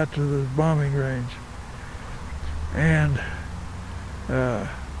 taking us out to the bombing range. And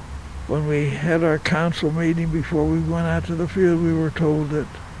when we had our council meeting before we went out to the field, we were told that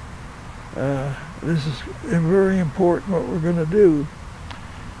this is very important what we're going to do.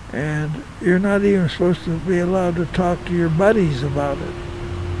 And you're not even supposed to be allowed to talk to your buddies about it.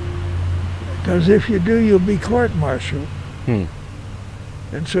 Because if you do, you'll be court-martialed. And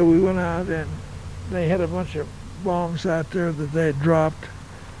so we went out, and they had a bunch of bombs out there that they had dropped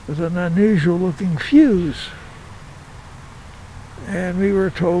with an unusual-looking fuse. And we were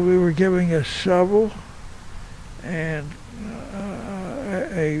told we were giving a shovel and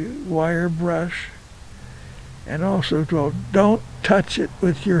a wire brush, and also told, don't touch it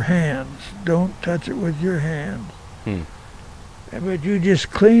with your hands. Don't touch it with your hands. But you just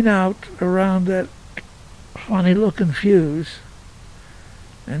clean out around that funny-looking fuse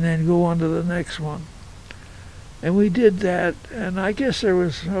and then go on to the next one. And we did that, and I guess there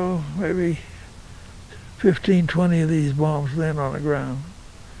was, maybe 15, 20 of these bombs laying on the ground.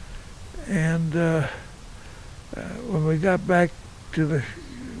 And when we got back to the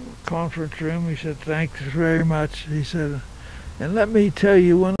conference room, he said, thanks very much. He said, and let me tell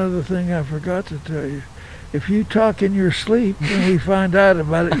you one other thing I forgot to tell you. If you talk in your sleep and we find out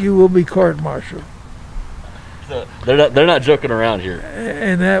about it, you will be court-martialed. So they're not joking around here.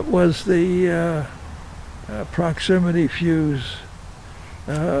 And that was the proximity fuse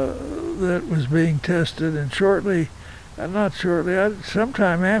that was being tested. And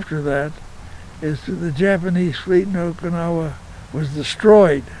sometime after that, the Japanese fleet in Okinawa was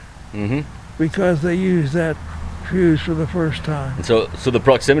destroyed because they used that fuse for the first time. And so the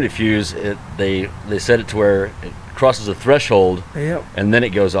proximity fuse, they set it to where it crosses a threshold, and then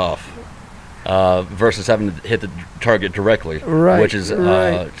it goes off, versus having to hit the target directly, which is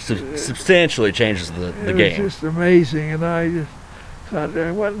substantially changes the game. It was just amazing, and I just thought,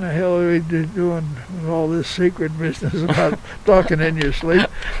 what in the hell are we doing with all this secret business about talking in your sleep?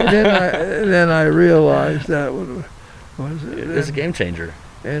 And then I realized that was it. It's a game changer.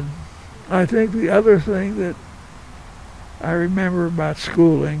 And I think the other thing that I remember about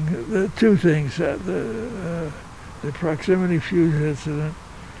schooling, the two things, the proximity fuse incident,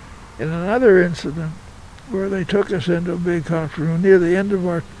 and another incident where they took us into a big conference room near the end of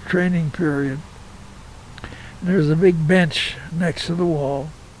our training period. And there's a big bench next to the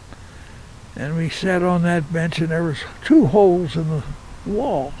wall, and we sat on that bench, and there was 2 holes in the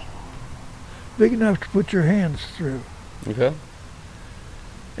wall, big enough to put your hands through. Okay.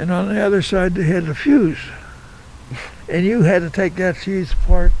 And on the other side they had the fuse. And you had to take that fuse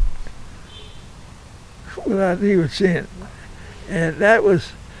apart without even seeing it. And that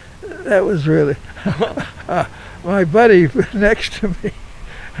was really, my buddy next to me,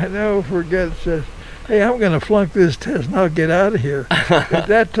 I never forget, says, hey, I'm going to flunk this test and I'll get out of here. At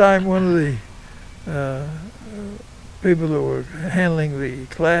that time, one of the people that were handling the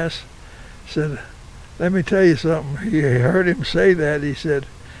class said, let me tell you something. He heard him say that. He said,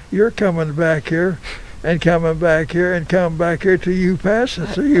 you're coming back here and coming back here and coming back here till you pass it,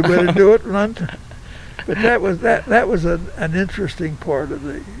 so you better do it one time. But that was an interesting part of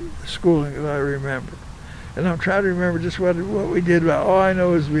the schooling that I remember. And I'm trying to remember just what we did. All I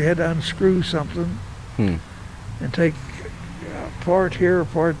know is we had to unscrew something and take a part here, a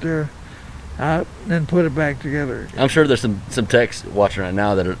part there, out, and then put it back together again. I'm sure there's some techs watching right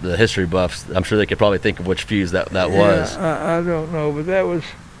now that are the history buffs. I'm sure they could probably think of which fuse that was. I don't know, but that was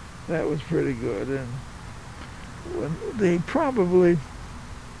pretty good. And when they probably,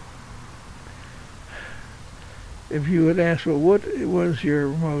 if you would ask, well, what was your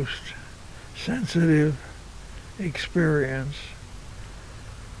most sensitive experience.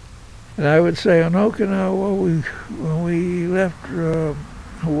 And I would say on Okinawa, when we left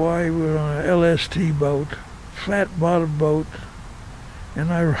Hawaii, we were on an LST boat, flat bottom boat,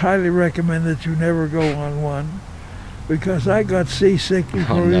 and I highly recommend that you never go on one, because I got seasick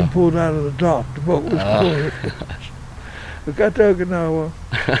before we even pulled out of the dock. The boat was clear. We got to Okinawa,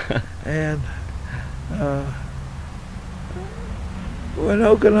 and when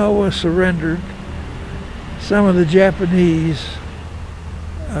Okinawa surrendered, some of the Japanese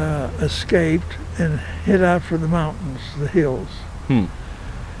escaped and hid out for the mountains, the hills.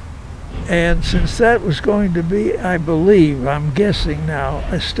 And since that was going to be, I believe, I'm guessing now,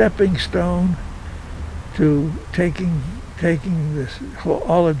 a stepping stone to taking this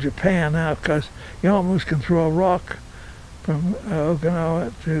all of Japan out, because you almost can throw a rock from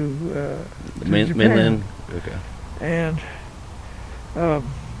Okinawa to Japan. Mainland. Okay. And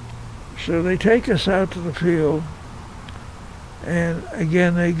so they take us out to the field, and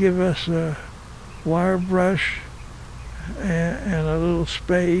again they give us a wire brush and a little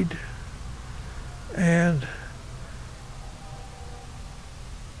spade, and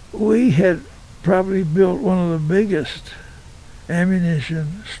we had probably built one of the biggest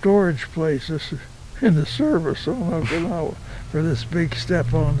ammunition storage places in the service on Okinawa for this big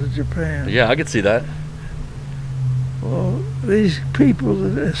step on to Japan. Yeah, I could see that. Well, these people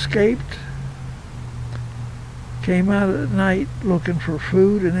that escaped came out at night looking for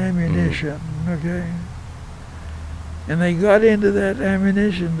food and ammunition, okay? And they got into that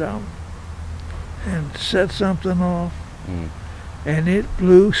ammunition dump and set something off, and it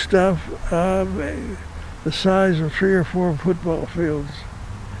blew stuff the size of 3 or 4 football fields.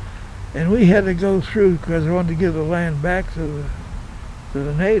 And we had to go through, because I wanted to give the land back to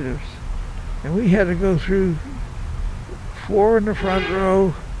the natives, and we had to go through 4 in the front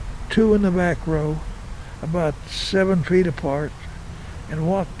row, 2 in the back row, about 7 feet apart, and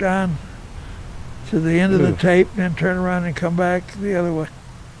walk down to the end of the tape, and then turn around and come back the other way.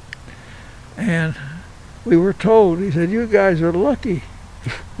 And we were told, he said, "You guys are lucky."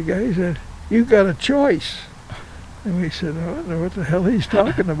 The guy said, "You got a choice." And we said, "Oh, I don't know what the hell he's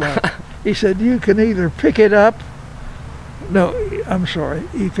talking about." He said, "You can either pick it up," no, I'm sorry,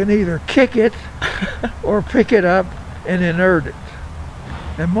 "you can either kick it or pick it up and inert it."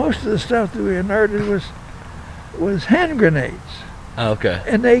 And most of the stuff that we inerted was hand grenades. Oh, okay.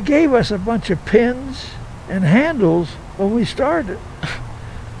 And they gave us a bunch of pins and handles when we started.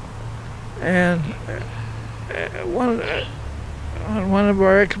 And on one of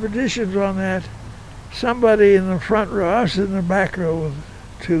our expeditions on that, somebody in the front row, I was in the back row with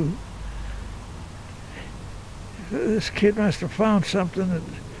 2. This kid must have found something that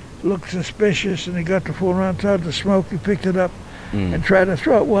looked suspicious, and he got the full around out the smoke. He picked it up and tried to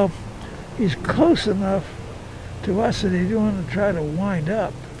throw it. Well, he's close enough to us that he didn't want to try to wind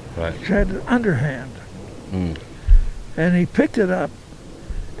up. Right. He tried to underhand. And he picked it up,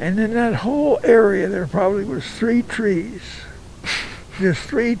 and in that whole area there probably was 3 trees. Just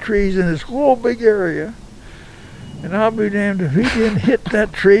 3 trees in this whole big area. And I'll be damned if he didn't hit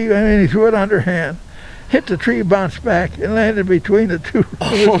that tree. I mean, he threw it underhand, hit the tree, bounced back, and landed between the 2.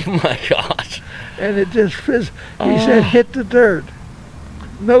 Oh my gosh. And it just fizzed. He said, "Hit the dirt."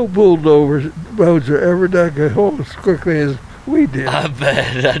 No bulldozer ever dug a hole as quickly as we did. I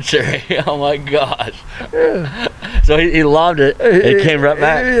bet. That's Jerry. Oh my gosh. Yeah. So he lobbed it. It came right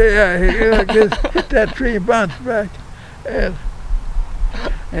back. Yeah, he just hit that tree and bounced back. And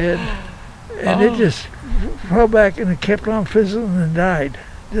it just fell back, and it kept on fizzling and died.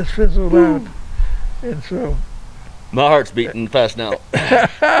 Just fizzled out. And so My heart's beating fast now.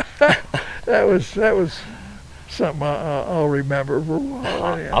 that was something I'll remember for a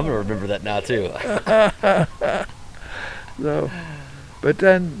while. I'm gonna remember that now too. So, but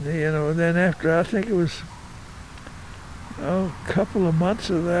then then after, I think it was a couple of months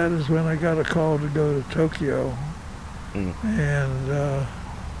of that is when I got a call to go to Tokyo, and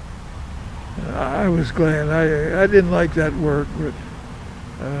I was glad. I didn't like that work, but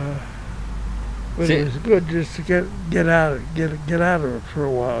it was good just to get out of it for a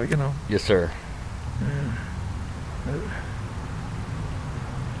while, Yes, sir.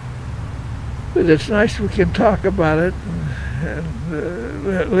 But it's nice we can talk about it,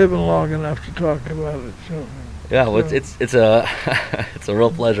 and living long enough to talk about it. So yeah, well, it's a it's a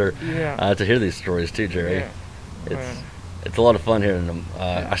real pleasure to hear these stories too, Jerry. Yeah. It's a lot of fun hearing them.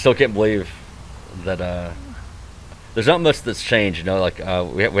 I still can't believe that there's not much that's changed. Like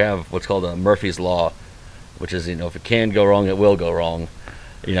we have what's called a Murphy's Law, which is if it can go wrong, it will go wrong.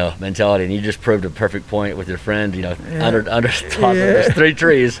 Mentality, and you just proved a perfect point with your friend. Under top of those 3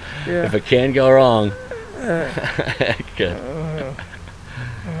 trees. Yeah. If it can go wrong, Good.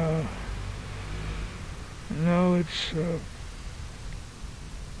 No,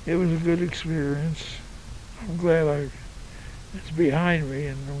 it was a good experience. I'm glad it's behind me,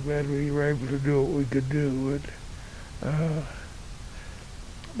 and I'm glad we were able to do what we could do.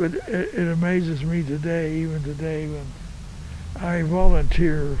 But it amazes me today, even today, when I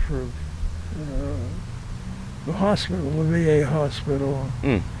volunteer for the hospital, the VA hospital,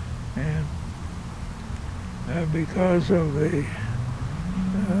 and because of the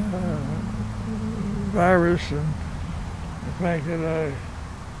virus and the fact that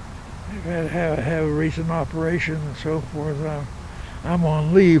I've had to have a recent operation and so forth, I'm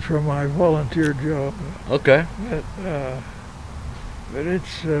on leave from my volunteer job. Okay. But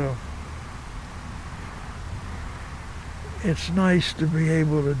it's nice to be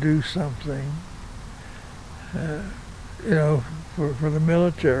able to do something, for the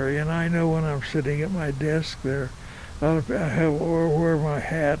military. And I know when I'm sitting at my desk there, a lot of I wear my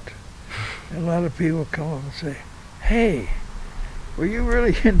hat, and a lot of people come up and say, "Hey, were you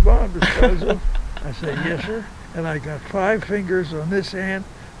really in bomb disposal?" I say, "Yes, sir." And I got 5 fingers on this hand,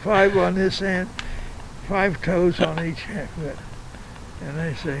 5 on this hand, 5 toes on each hand. And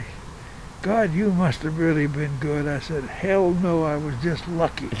they say, "God, you must have really been good." I said, "Hell no, I was just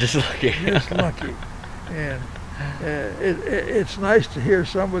lucky." Just lucky. Just lucky. And it's nice to hear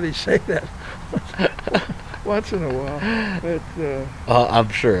somebody say that once in a while. But I'm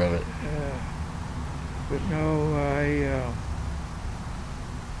sure of it. But no,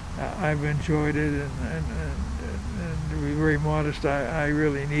 I've enjoyed it, and to be very modest, I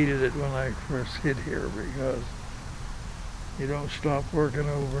really needed it when I first hit here, because you don't stop working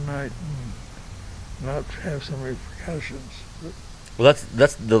overnight and not have some repercussions. Well,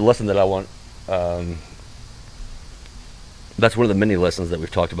 that's the lesson that I want. That's one of the many lessons that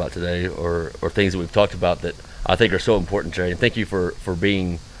we've talked about today, or things that we've talked about that I think are so important, Jerry. And thank you for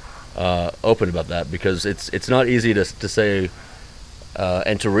being open about that, because it's not easy to say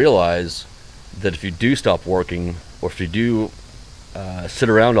and to realize that if you do stop working, or if you do sit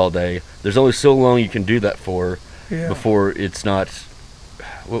around all day, there's only so long you can do that for before it's not.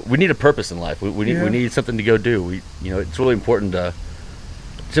 We need a purpose in life. We need something to go do. It's really important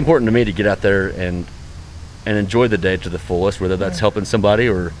it's important to me to get out there and enjoy the day to the fullest, whether that's helping somebody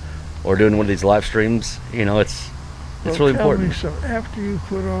or doing one of these live streams. It's really important. Tell me, so after you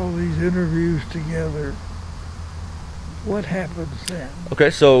put all these interviews together, what happens then?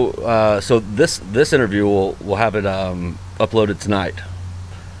 Okay, so this interview we'll have it uploaded tonight.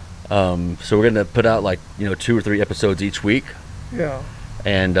 So we're gonna put out 2 or 3 episodes each week. Yeah.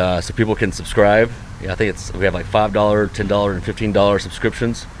 And so people can subscribe. I think we have $5, $10, and $15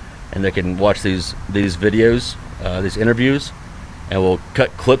 subscriptions, and they can watch these videos, these interviews, and we'll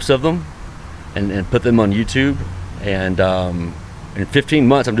cut clips of them and put them on YouTube. And in 15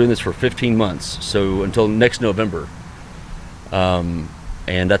 months, I'm doing this for 15 months, so until next November. And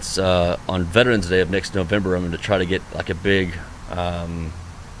that's on Veterans Day of next November. I'm going to try to get a big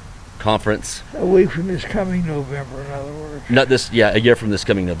conference. A week from this coming November, in other words. Not this, a year from this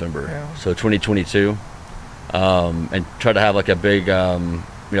coming November. Yeah. So 2022, and try to have a big,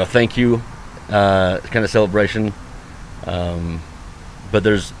 thank you kind of celebration. But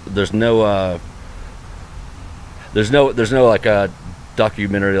there's no a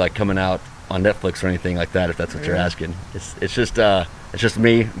documentary coming out on Netflix or anything like that, if that's what you're asking. It's just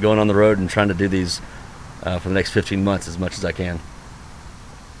me going on the road and trying to do these for the next 15 months as much as I can.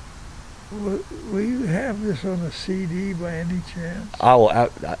 Will you have this on a CD by any chance?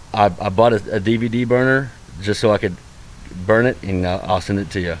 I bought a DVD burner just so I could burn it, and I'll send it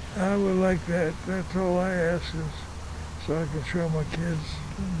to you. I would like that. That's all I ask, is so I can show my kids.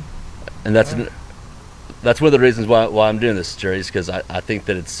 And that's one of the reasons why I'm doing this, Jerry, is because I think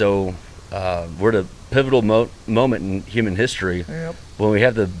that it's so we're at a pivotal moment in human history when we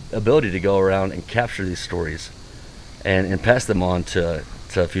have the ability to go around and capture these stories and pass them on to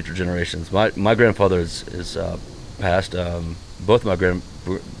future generations. My grandfather is passed. Both of my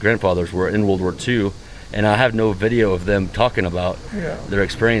grandfathers were in World War II, and I have no video of them talking about their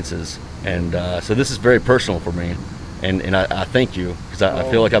experiences. And so this is very personal for me, and I thank you, because I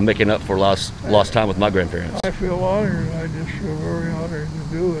feel like I'm making up for lost time with my grandparents. I feel honored. I just feel very honored to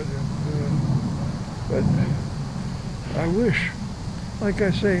do it. But I wish, like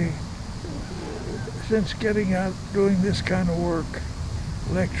I say, since getting out doing this kind of work,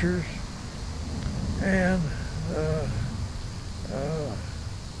 lectures, and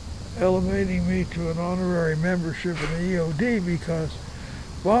elevating me to an honorary membership in the EOD, because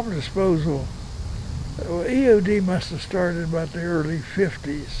bomb disposal, EOD must have started about the early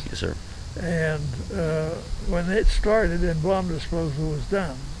 50s. Yes, sir. And when it started and bomb disposal was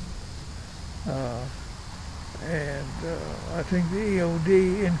done, I think the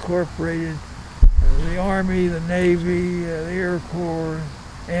EOD incorporated the Army, the Navy, the Air Corps,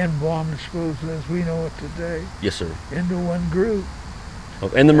 and bomb disposal as we know it today. Yes, sir. Into one group. Oh,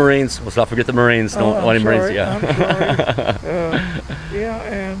 and the Marines. Let's not forget the Marines. Don't want any Marines. Yeah. I'm sorry.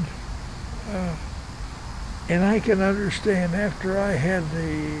 Yeah, and I can understand after I had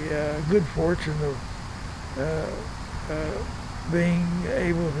the good fortune of being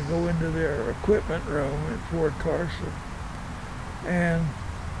able to go into their equipment room at Fort Carson, and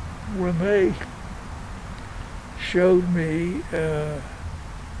when they showed me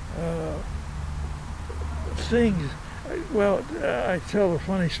things. Well, I tell a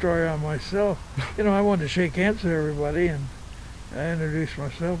funny story on myself. You know, I wanted to shake hands with everybody, and I introduced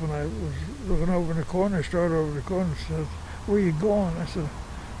myself, and I was looking over in the corner, started over the corner, and said, "Where you going?" I said,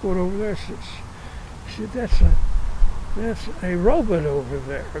 "Going over there." She said, "That's a robot over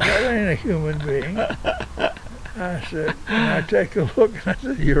there. That ain't a human being." I said, and I take a look, and I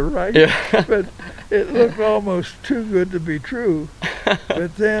said, "You're right." Yeah. But it looked almost too good to be true.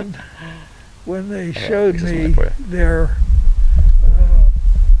 But then when they showed me their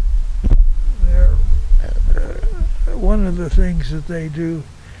one of the things that they do,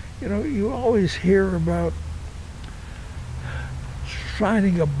 you know, you always hear about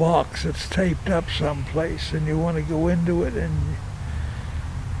finding a box that's taped up someplace and you want to go into it, and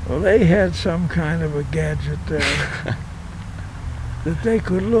well, they had some kind of a gadget there that they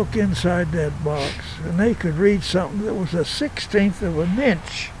could look inside that box and they could read something that was 1/16 of an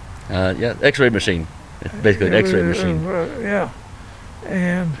inch. Yeah, X-ray machine. It's basically an X-ray machine. Yeah.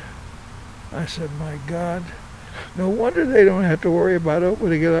 And I said, my God, no wonder they don't have to worry about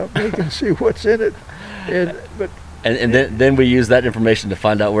opening it up. They can see what's in it. And then we use that information to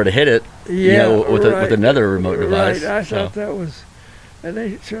find out where to hit it. Yeah, you know, with another remote device. Right. I thought that was, and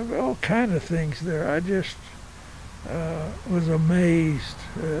they showed all kind of things there. I just was amazed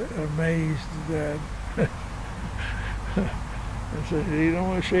that. I said, "You don't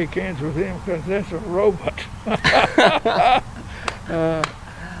want to shake hands with him because that's a robot."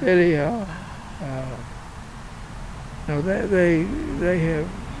 Anyhow, no, they have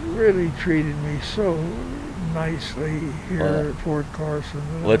really treated me so nicely here at Fort Carson.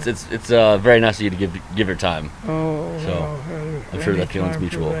 Well, it's very nice of you to give your time. Oh, so I'm sure that feeling's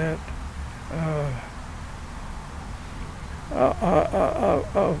mutual. That.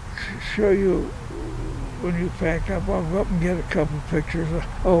 I'll show you. When you pack up, I'll go up and get a couple of pictures.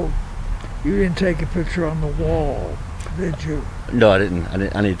 Oh, you didn't take a picture on the wall, did you? No, I didn't.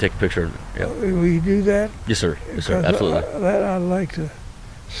 I need to take a picture. Yeah. Will you do that? Yes, sir. Yes, sir. Absolutely. That I'd like to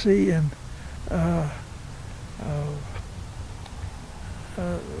see, and I'm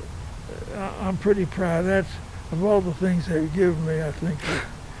pretty proud. That's of all the things they've given me. I think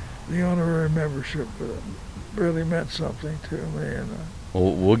the honorary membership really meant something to me, and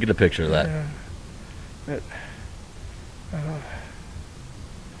we'll get a picture of that. Yeah. But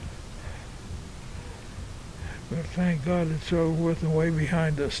thank God it's over with and way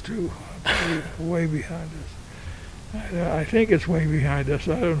behind us too. Way behind us. I think it's way behind us.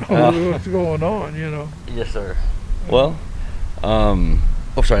 I don't know what's going on, you know. Yes, sir. Well, oh,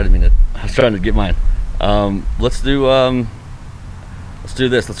 sorry, I didn't mean it. I was trying to get mine. Let's do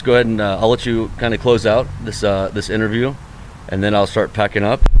this. Let's go ahead and I'll let you kind of close out this interview, and then I'll start packing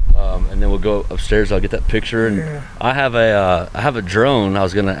up. And then we'll go upstairs. I'll get that picture, and yeah. I have a drone. I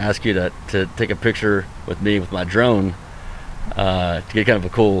was going to ask you to take a picture with me with my drone to get kind of a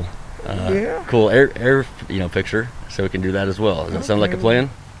cool air picture, so we can do that as well. Does that sound like a plan?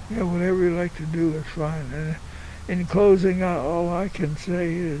 Yeah, whatever you like to do is fine. And in closing, all I can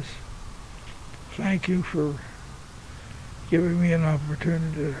say is thank you for giving me an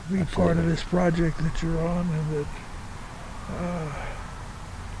opportunity to be part of this project that you're on, and that.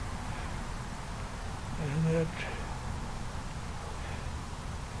 And that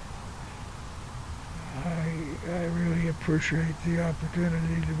I really appreciate the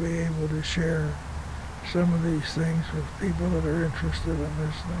opportunity to be able to share some of these things with people that are interested in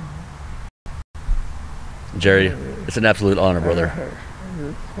this thing. Jerry, it's an absolute honor, brother.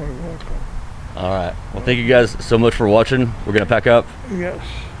 You're quite welcome. All right. Well, thank you guys so much for watching. We're going to pack up. Yes.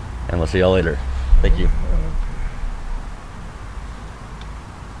 And we'll see y'all later. Thank you.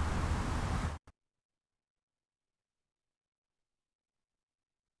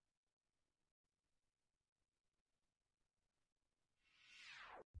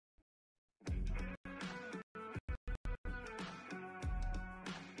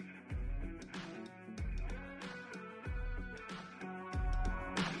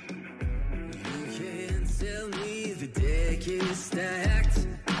 AK stacked.